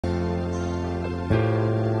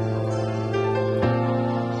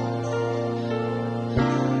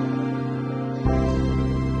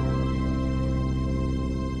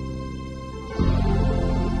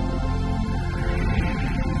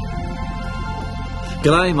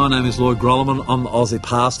G'day, my name is Lloyd Grolleman. I'm the Aussie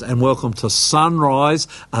pastor, and welcome to Sunrise,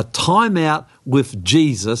 a time out with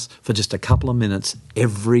Jesus for just a couple of minutes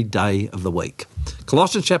every day of the week.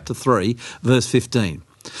 Colossians chapter 3, verse 15.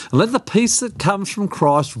 And let the peace that comes from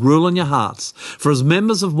Christ rule in your hearts. For as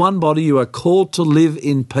members of one body you are called to live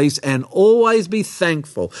in peace and always be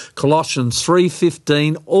thankful. Colossians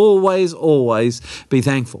 3:15, always be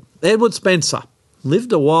thankful. Edward Spencer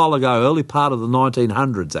lived a while ago, early part of the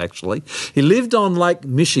 1900s actually. He lived on Lake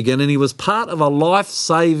Michigan and he was part of a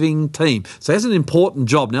life-saving team. So that's an important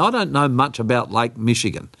job. Now, I don't know much about Lake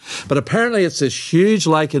Michigan, but apparently it's this huge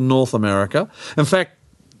lake in North America. In fact,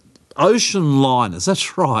 ocean liners,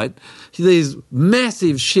 that's right, these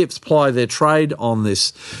massive ships ply their trade on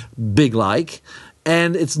this big lake,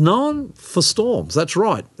 and it's known for storms, that's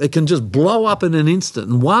right. It can just blow up in an instant.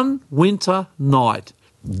 And one winter night,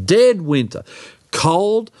 dead winter,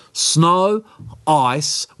 cold, snow,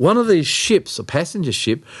 ice, one of these ships, a passenger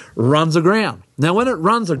ship, runs aground. Now, when it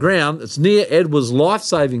runs aground, it's near Edward's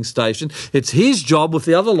life-saving station. It's his job with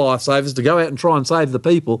the other lifesavers to go out and try and save the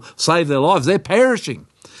people, save their lives. They're perishing.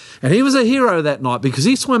 And he was a hero that night because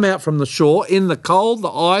he swam out from the shore in the cold,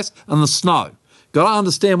 the ice, and the snow. Got to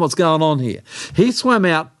understand what's going on here. He swam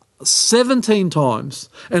out 17 times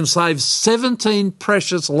and saved 17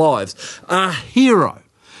 precious lives. A hero.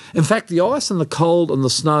 In fact, the ice and the cold and the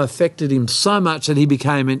snow affected him so much that he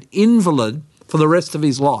became an invalid for the rest of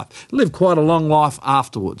his life. He lived quite a long life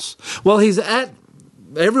afterwards. Well,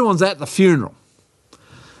 everyone's at the funeral.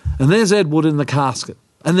 And there's Edward in the casket.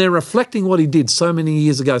 And they're reflecting what he did so many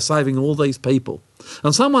years ago, saving all these people.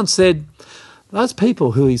 And someone said, those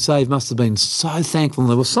people who he saved must have been so thankful.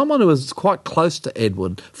 And there was someone who was quite close to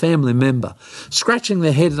Edward, family member, scratching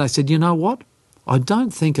their head, and they said, you know what? I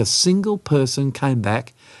don't think a single person came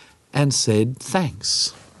back and said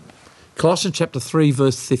thanks. Colossians chapter 3,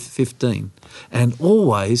 verse 15. And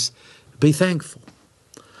always be thankful.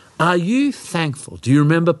 Are you thankful? Do you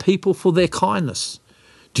remember people for their kindness?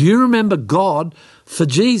 Do you remember God for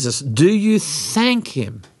Jesus? Do you thank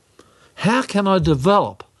him? How can I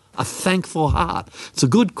develop a thankful heart? It's a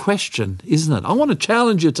good question, isn't it? I want to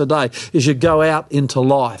challenge you today as you go out into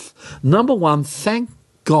life. Number one, thank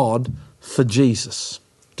God for Jesus.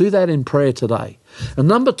 Do that in prayer today. And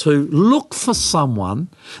number two, look for someone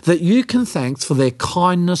that you can thank for their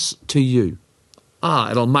kindness to you.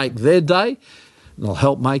 It'll make their day and it'll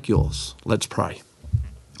help make yours. Let's pray.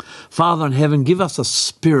 Father in heaven, give us a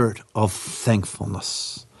spirit of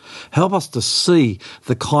thankfulness. Help us to see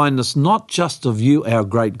the kindness not just of you, our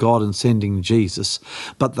great God, in sending Jesus,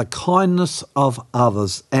 but the kindness of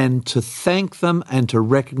others, and to thank them and to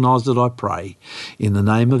recognise it, I pray. In the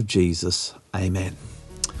name of Jesus, amen.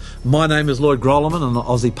 My name is Lloyd Grolleman, and the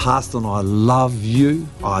Aussie pastor, and I love you,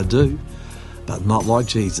 I do, but not like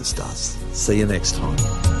Jesus does. See you next time.